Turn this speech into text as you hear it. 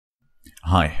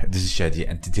Hi, this is Shadi,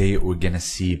 and today we're gonna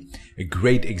see a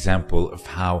great example of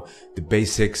how the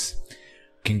basics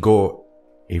can go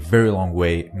a very long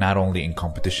way, not only in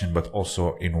competition but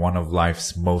also in one of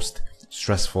life's most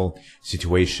stressful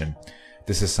situation.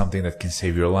 This is something that can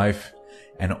save your life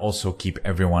and also keep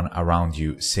everyone around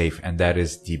you safe, and that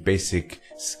is the basic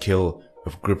skill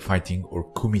of grip fighting, or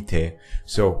kumite.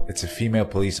 So it's a female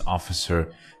police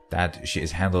officer that she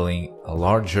is handling a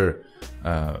larger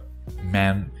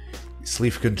man,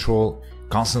 sleeve control,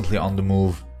 constantly on the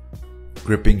move,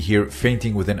 gripping here,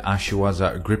 feinting with an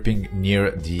ashiwaza, gripping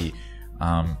near the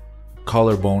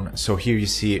collarbone. So here you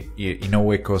see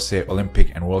Inoue Kose,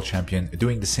 Olympic and world champion,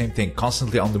 doing the same thing,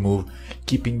 constantly on the move,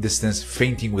 keeping distance,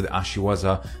 feinting with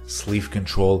ashiwaza, sleeve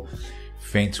control,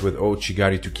 feints with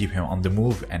Ouchigari to keep him on the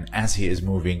move, and as he is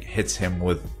moving, hits him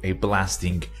with a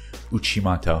blasting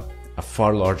Uchimata, a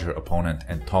far larger opponent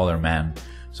and taller man.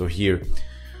 So here,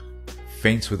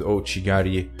 feints with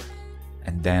Ouchigari,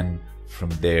 and then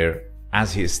from there,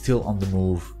 as he is still on the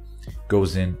move,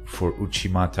 goes in for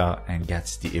Uchimata and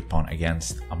gets the ippon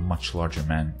against a much larger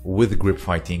man with grip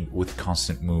fighting, with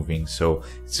constant moving. So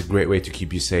it's a great way to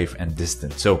keep you safe and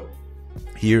distant. So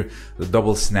here, the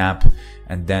double snap,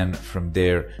 and then from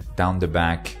there down the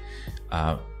back.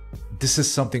 This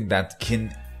is something that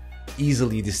can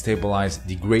easily destabilize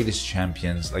the greatest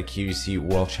champions. Like here you see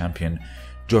world champion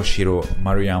Joshiro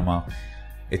Maruyama.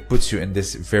 It puts you in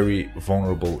this very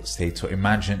vulnerable state. So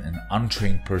imagine an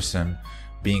untrained person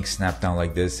being snapped down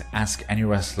like this. Ask any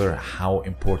wrestler how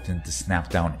important the snap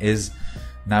down is,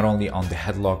 not only on the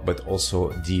headlock but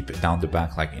also deep down the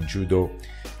back, like in Judo.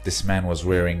 This man was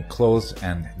wearing clothes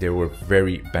and they were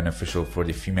very beneficial for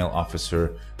the female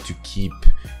officer to keep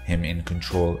him in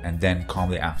control, and then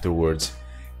calmly afterwards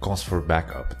calls for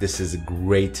backup. This is a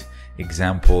great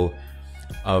example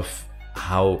of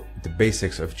how the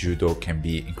basics of Judo can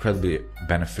be incredibly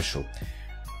beneficial.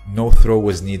 No throw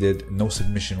was needed, no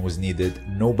submission was needed,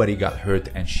 nobody got hurt,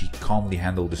 and she calmly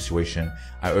handled the situation.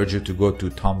 I urge you to go to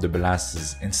Tom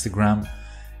DeBelas's Instagram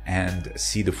and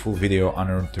see the full video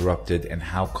uninterrupted, and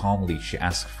how calmly she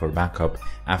asked for backup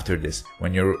after this.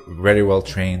 When you're very well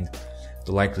trained,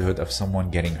 the likelihood of someone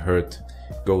getting hurt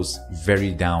goes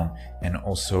very down, and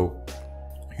also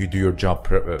you do your job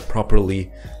properly,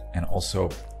 and also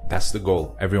that's the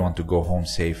goal, everyone to go home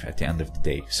safe at the end of the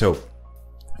day. So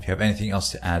if you have anything else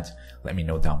to add, let me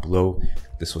know down below.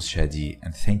 This was Shadi,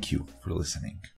 and thank you for listening.